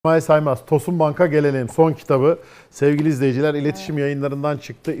İsmail Saymaz, Tosun Bank'a gelelim. Son kitabı sevgili izleyiciler iletişim yayınlarından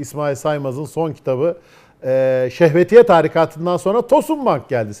çıktı. İsmail Saymaz'ın son kitabı. Şehvetiye tarikatından sonra Tosun Bank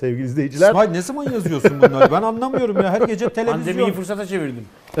geldi sevgili izleyiciler. İsmail ne zaman yazıyorsun bunları? Ben anlamıyorum ya. Her gece televizyon. Pandemiyi fırsata çevirdim.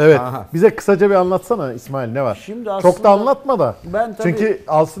 Evet. Aha. Bize kısaca bir anlatsana İsmail, ne var? Şimdi aslında, çok da anlatma da. Ben tabii, çünkü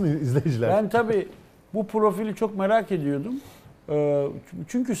alsın izleyiciler. Ben tabii bu profili çok merak ediyordum.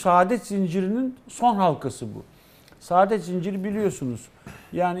 Çünkü saadet zincirinin son halkası bu. Saadet zinciri biliyorsunuz.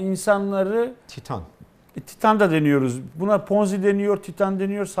 Yani insanları... Titan da deniyoruz. Buna Ponzi deniyor, Titan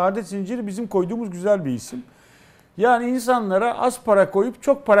deniyor. Saadet zinciri bizim koyduğumuz güzel bir isim. Yani insanlara az para koyup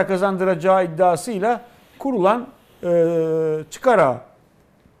çok para kazandıracağı iddiasıyla kurulan çıkar ağı.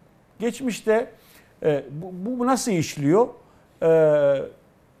 Geçmişte bu nasıl işliyor?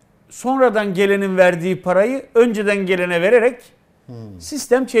 Sonradan gelenin verdiği parayı önceden gelene vererek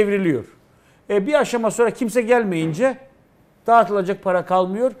sistem çevriliyor. Bir aşama sonra kimse gelmeyince dağıtılacak para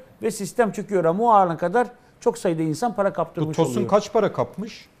kalmıyor ve sistem çöküyor. Ama o ana kadar çok sayıda insan para kaptırmış oluyor. Bu Tosun kaç para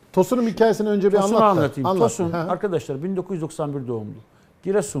kapmış? Tosun'un hikayesini önce bir anlatayım. Anlat. Tosun arkadaşlar 1991 doğumlu.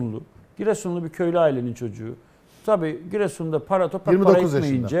 Giresunlu. Giresunlu bir köylü ailenin çocuğu. Tabii Giresun'da para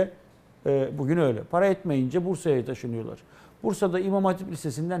etmeyince bugün öyle. Para etmeyince Bursa'ya taşınıyorlar. Bursa'da İmam Hatip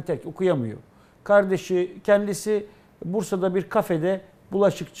Lisesi'nden tek okuyamıyor. Kardeşi kendisi Bursa'da bir kafede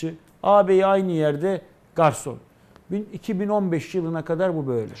bulaşıkçı. Ağabeyi aynı yerde garson. 2015 yılına kadar bu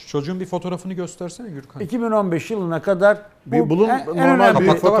böyle. Şu çocuğun bir fotoğrafını göstersene Gürkan. 2015 yılına kadar bu normal bir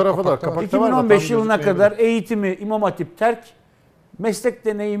fotoğrafı da kapakta 2015 yılına kadar eğitimi İmam Hatip terk, meslek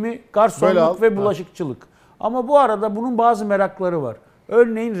deneyimi garsonluk ve bulaşıkçılık. Ama bu arada bunun bazı merakları var.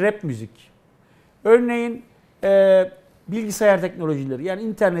 Örneğin rap müzik. Örneğin bilgisayar teknolojileri. Yani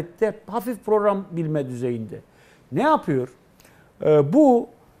internette hafif program bilme düzeyinde. Ne yapıyor? Bu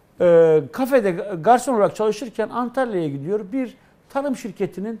kafede garson olarak çalışırken Antalya'ya gidiyor. Bir tarım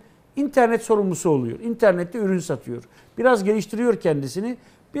şirketinin internet sorumlusu oluyor. İnternette ürün satıyor. Biraz geliştiriyor kendisini.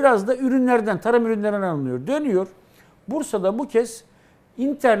 Biraz da tarım ürünlerinden alınıyor. Dönüyor. Bursa'da bu kez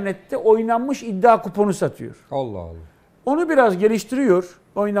internette oynanmış iddia kuponu satıyor. Allah Allah. Onu biraz geliştiriyor.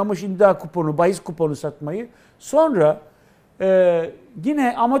 Oynanmış iddia kuponu, bahis kuponu satmayı. Sonra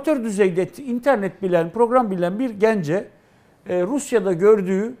yine amatör düzeyde internet bilen, program bilen bir gence Rusya'da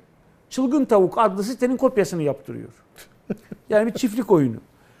gördüğü Çılgın Tavuk adlı sitenin kopyasını yaptırıyor. Yani bir çiftlik oyunu.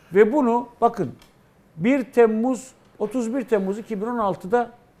 Ve bunu bakın 31 Temmuz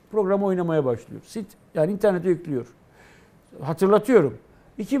 2016'da programı oynamaya başlıyor. Yani internete yüklüyor. Hatırlatıyorum.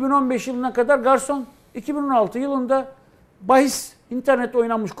 2015 yılına kadar garson, 2016 yılında bahis internet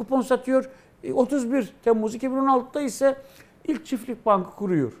oynanmış kupon satıyor. 31 Temmuz 2016'da ise ilk çiftlik bankı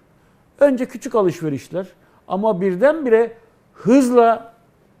kuruyor. Önce küçük alışverişler ama birdenbire hızla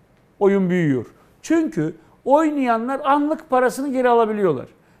oyun büyüyor. Çünkü oynayanlar anlık parasını geri alabiliyorlar.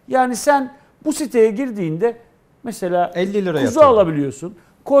 Yani sen bu siteye girdiğinde mesela 50 lira kuzu alabiliyorsun,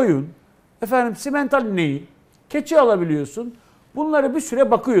 koyun, simental ineği, keçi alabiliyorsun. Bunları bir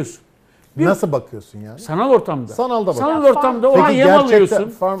süre bakıyorsun. Nasıl bakıyorsun yani? Sanal ortamda. Sanal ortamda ona yem alıyorsun.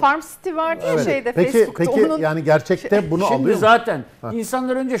 Farm City var diye şeyde Facebook'ta. Peki yani gerçekte bunu alıyor Şimdi zaten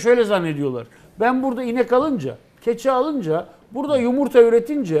insanlar önce şöyle zannediyorlar. Ben burada inek alınca, keçi alınca, burada yumurta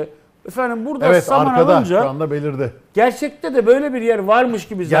üretince, burada saman alınca. Şu anda belirdi. Gerçekte de böyle bir yer varmış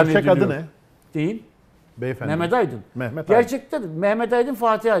gibi zannediliyor. Gerçek adı ne? Değil. Beyefendi. Mehmet Aydın. Gerçekte de Mehmet Aydın,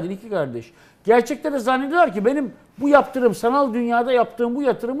 Fatih Aydın, iki kardeş. Gerçekte de zannediyorlar ki benim bu yaptırım, sanal dünyada yaptığım bu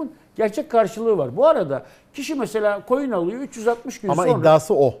yatırımın gerçek karşılığı var. Bu arada kişi mesela coin alıyor 360 gün sonra. Ama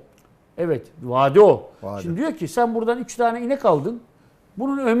iddiası o. Evet, vade o. Şimdi diyor ki sen buradan 3 tane inek aldın.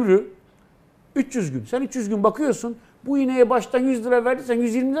 Bunun ömrü 300 gün. Sen 300 gün bakıyorsun. Bu ineğe baştan 100 lira verdiysen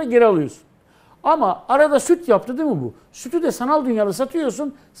 120 lira geri alıyorsun. Ama arada süt yaptı değil mi bu? Sütü de sanal dünyada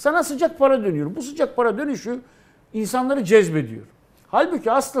satıyorsun. Sana sıcak para dönüyor. Bu sıcak para dönüşü insanları cezbediyor.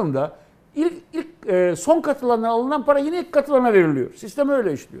 Halbuki aslında son katılanlara alınan para yine ilk katılana veriliyor. Sistem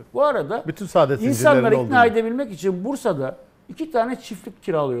öyle işliyor. Bu arada bütün saadet insanları ikna edebilmek için Bursa'da 2 tane çiftlik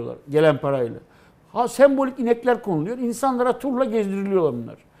kiralıyorlar gelen parayla. Sembolik inekler konuluyor. İnsanlara turla gezdiriliyorlar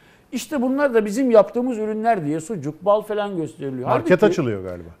bunlar. İşte bunlar da bizim yaptığımız ürünler diye sucuk, bal falan gösteriliyor. Market açılıyor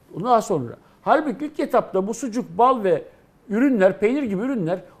galiba. Daha sonra. Halbuki ilk etapta bu sucuk, bal ve ürünler, peynir gibi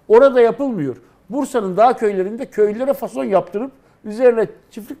ürünler orada yapılmıyor. Bursa'nın dağ köylerinde köylülere fason yaptırıp üzerine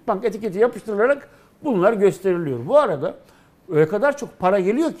çiftlik bank etiketi yapıştırılarak bunlar gösteriliyor. Bu arada öyle kadar çok para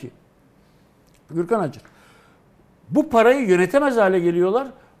geliyor ki Gürkan Hacı. Bu parayı yönetemez hale geliyorlar.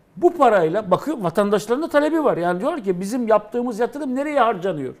 Bu parayla bakıyor vatandaşların da talebi var. Yani diyorlar ki bizim yaptığımız yatırım nereye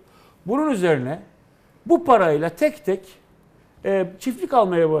harcanıyor? Bunun üzerine bu parayla tek tek çiftlik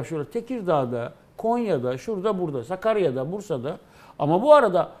almaya başlıyorlar. Tekirdağ'da, Konya'da, şurada burada, Sakarya'da, Bursa'da Ama bu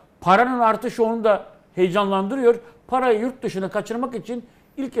arada paranın artışı onu da heyecanlandırıyor. Parayı yurt dışına kaçırmak için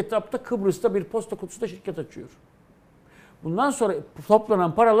ilk etapta Kıbrıs'ta bir posta kutusunda şirket açıyor. Bundan sonra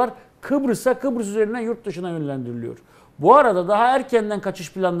toplanan paralar Kıbrıs üzerinden yurt dışına yönlendiriliyor. Bu arada daha erkenden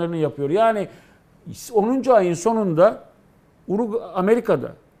kaçış planlarını yapıyor. Yani 10. ayın sonunda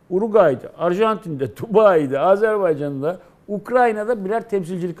Amerika'da, Uruguay'da, Arjantin'de, Dubai'de, Azerbaycan'da, Ukrayna'da birer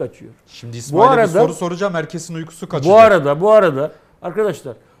temsilcilik açıyor. Şimdi İsmail'e bir soru soracağım. Herkesin uykusu kaçacak. Bu arada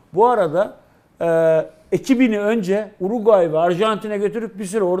arkadaşlar ekibini önce Uruguay ve Arjantin'e götürüp bir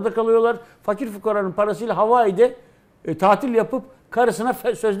süre orada kalıyorlar. Fakir fukaranın parasıyla Hawaii'de tatil yapıp karısına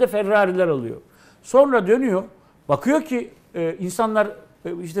sözde Ferrari'ler alıyor. Sonra dönüyor. Bakıyor ki insanlar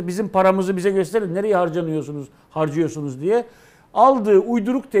işte bizim paramızı bize gösterin. Nereye harcıyorsunuz diye. Aldığı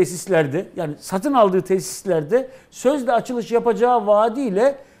uyduruk tesislerde, yani satın aldığı tesislerde sözde açılış yapacağı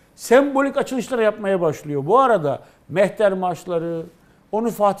vaadiyle sembolik açılışlar yapmaya başlıyor. Bu arada mehter marşları, onu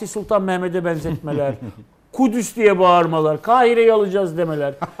Fatih Sultan Mehmet'e benzetmeler, Kudüs diye bağırmalar, Kahire'yi alacağız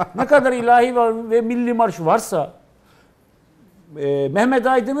demeler. Ne kadar ilahi ve milli marş varsa Mehmet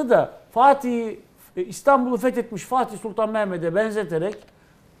Aydın'ı da İstanbul'u fethetmiş Fatih Sultan Mehmet'e benzeterek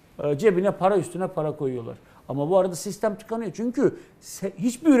cebine para üstüne para koyuyorlar. Ama bu arada sistem tıkanıyor. Çünkü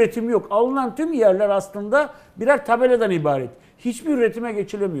hiçbir üretim yok. Alınan tüm yerler aslında birer tabeladan ibaret. Hiçbir üretime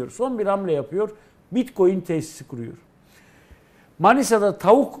geçilemiyor. Son bir hamle yapıyor. Bitcoin tesisi kuruyor. Manisa'da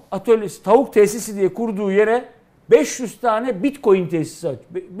tavuk tesisi diye kurduğu yere 500 tane Bitcoin tesisi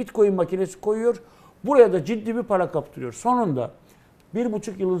Bitcoin makinesi koyuyor. Buraya da ciddi bir para kaptırıyor. Sonunda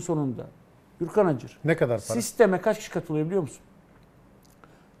 1,5 yılın sonunda Gürkan Acır. Ne kadar para? Sisteme kaç kişi katılıyor biliyor musun?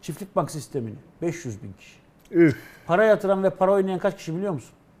 Çiftlik bank sistemini 500 bin kişi. Üf. Para yatıran ve para oynayan kaç kişi biliyor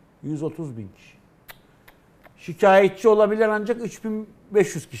musun? 130 bin kişi. Şikayetçi olabilen ancak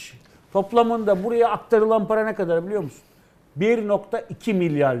 3500 kişi. Toplamında buraya aktarılan para ne kadar biliyor musun? 1,2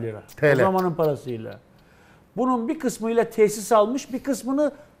 milyar lira. TL. O zamanın parasıyla. Bunun bir kısmıyla tesis almış, bir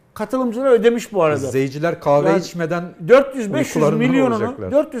kısmını katılımcılara ödemiş bu arada. İzleyiciler kahve içmeden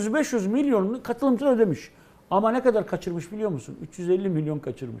 400-500 milyonunu katılımcılara ödemiş. Ama ne kadar kaçırmış biliyor musun? 350 milyon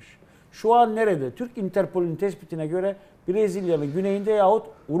kaçırmış. Şu an nerede? Türk Interpol'ün tespitine göre Brezilya'nın güneyinde yahut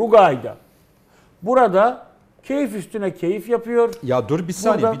Uruguay'da. Burada keyif üstüne keyif yapıyor. Ya dur bir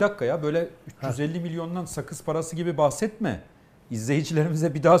saniye, bir dakika ya, böyle 350 milyondan sakız parası gibi bahsetme.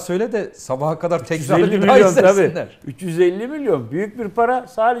 İzleyicilerimize bir daha söyle de sabaha kadar tekrar bir daha izlesinler. 350 milyon büyük bir para.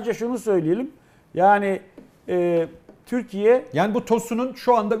 Sadece şunu söyleyelim. Yani Türkiye... Yani bu TOS'unun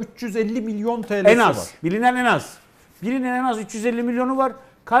şu anda 350 milyon TL'si en az, var. Bilinen en az 350 milyonu var.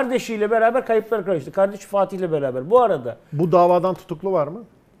 Kardeşiyle beraber kayıplar karıştı. Kardeşi Fatih'le beraber. Bu arada... Bu davadan tutuklu var mı?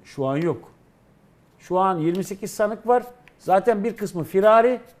 Şu an yok. Şu an 28 sanık var. Zaten bir kısmı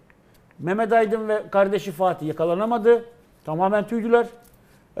firari. Mehmet Aydın ve kardeşi Fatih yakalanamadı. Tamamen tüydüler.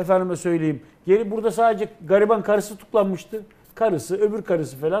 Efendime söyleyeyim. Burada sadece gariban karısı tutuklanmıştı. Karısı, öbür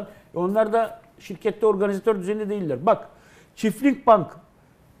karısı falan. Onlar da şirkette organizatör düzeninde değiller. Bak, Çiftlik Bank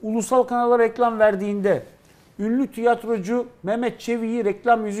ulusal kanala reklam verdiğinde, ünlü tiyatrocu Mehmet Çevik'i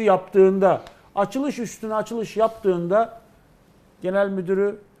reklam yüzü yaptığında, açılış üstüne açılış yaptığında genel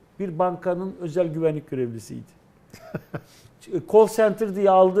müdürü bir bankanın özel güvenlik görevlisiydi. Call center diye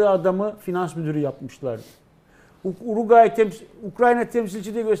aldığı adamı finans müdürü yapmışlardı. Ukrayna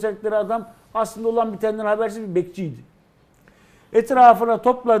temsilci diye gösterdikleri adam aslında olan bitenden habersiz bir bekçiydi. Etrafına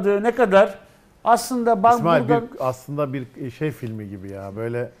topladığı ne kadar aslında bank İsmail, buradan... aslında bir şey filmi gibi ya,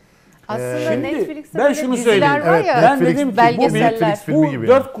 böyle... Aslında Netflix'te ben şunu söyleyeyim. var ya, Ben dedim ki belgeseller. bu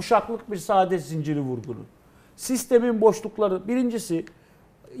 4 kuşaklık bir saadet zinciri vurgulu. Sistemin boşlukları, birincisi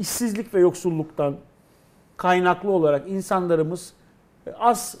işsizlik ve yoksulluktan kaynaklı olarak insanlarımız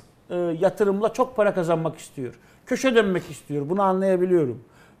az yatırımla çok para kazanmak istiyor. Köşe dönmek istiyor. Bunu anlayabiliyorum.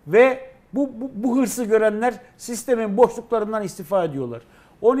 Ve bu hırsı görenler sistemin boşluklarından istifa ediyorlar.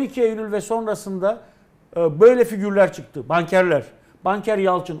 12 Eylül ve sonrasında böyle figürler çıktı. Bankerler. Banker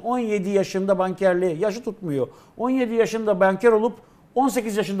Yalçın 17 yaşında bankerliğe, yaşı tutmuyor. 17 yaşında banker olup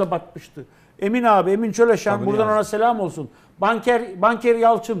 18 yaşında batmıştı. Emin Çöleşen, buradan ona selam olsun. Banker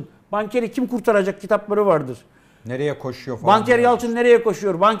Yalçın, bankeri kim kurtaracak kitapları vardır. Nereye koşuyor falan. Banker Yalçın nereye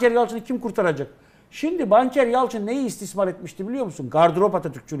koşuyor? Banker Yalçın'ı kim kurtaracak? Şimdi Banker Yalçın neyi istismar etmişti biliyor musun? Gardırop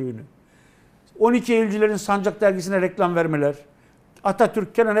Atatürkçülüğünü. 12 Eylülcülerin Sancak dergisine reklam vermeler.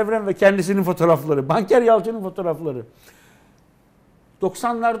 Atatürk, Kenan Evren ve kendisinin fotoğrafları. Banker Yalçın'ın fotoğrafları.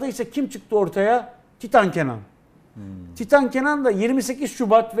 90'larda ise kim çıktı ortaya? Titan Kenan. Titan Kenan da 28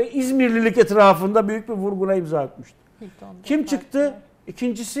 Şubat ve İzmirlilik etrafında büyük bir vurguna imza atmıştı. Kim çıktı?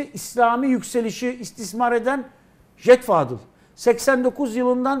 İkincisi İslami yükselişi istismar eden Jet Fadıl. 89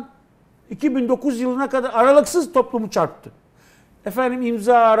 yılından 2009 yılına kadar aralıksız toplumu çarptı. efendim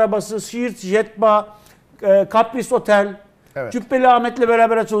imza arabası, Siirt Jetba, Kapris Otel, Evet. Cübbeli Ahmet'le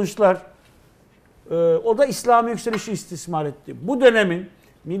beraber açılışlar. O da İslami yükselişi istismar etti. Bu dönemin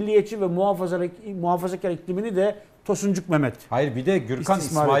milliyetçi ve muhafazakar iklimini de Tosuncuk Mehmet. Hayır, bir de Gürkan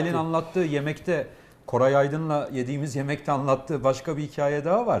İstismar İsmail'in etti. anlattığı yemekte, Koray Aydın'la yediğimiz yemekte anlattığı başka bir hikaye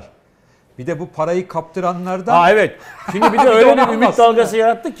daha var. Bir de bu parayı kaptıranlardan... Evet. Şimdi bir de Bir de öyle onu bir ümit anlatsın dalgası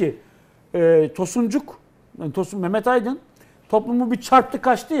yarattı ki Mehmet Aydın toplumu bir çarptı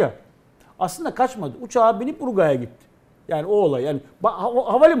kaçtı ya. Aslında kaçmadı. Uçağa binip Uruguay'a gitti. Yani o olay. Yani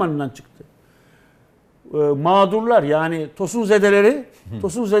havalimanından çıktı. Mağdurlar yani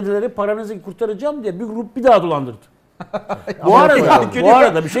Tosunzedeleri paranızı kurtaracağım diye bir grup bir daha dolandırdı. Bu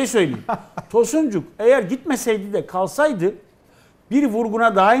arada bir şey söyleyeyim. Tosuncuk eğer gitmeseydi de kalsaydı bir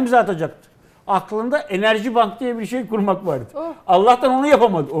vurguna daha imza atacaktı. Aklında Enerji Bank diye bir şey kurmak vardı. Oh. Allah'tan onu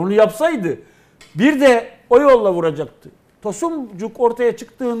yapamadı. Onu yapsaydı bir de o yolla vuracaktı. Tosuncuk ortaya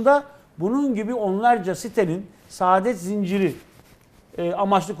çıktığında bunun gibi onlarca sitenin saadet zinciri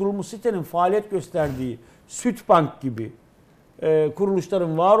amaçlı kurulmuş sitenin faaliyet gösterdiği Sütbank gibi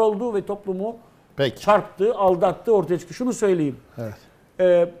kuruluşların var olduğu ve toplumu Peki. çarptığı, aldattığı ortaya çıktı. Şunu söyleyeyim.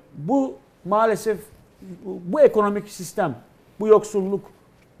 Evet. Bu maalesef bu ekonomik sistem, bu yoksulluk,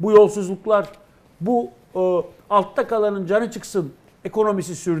 bu yolsuzluklar, bu altta kalanın canı çıksın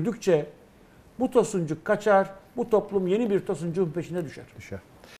ekonomisi sürdükçe bu Tosuncuk kaçar, bu toplum yeni bir Tosuncuk'un peşine düşer.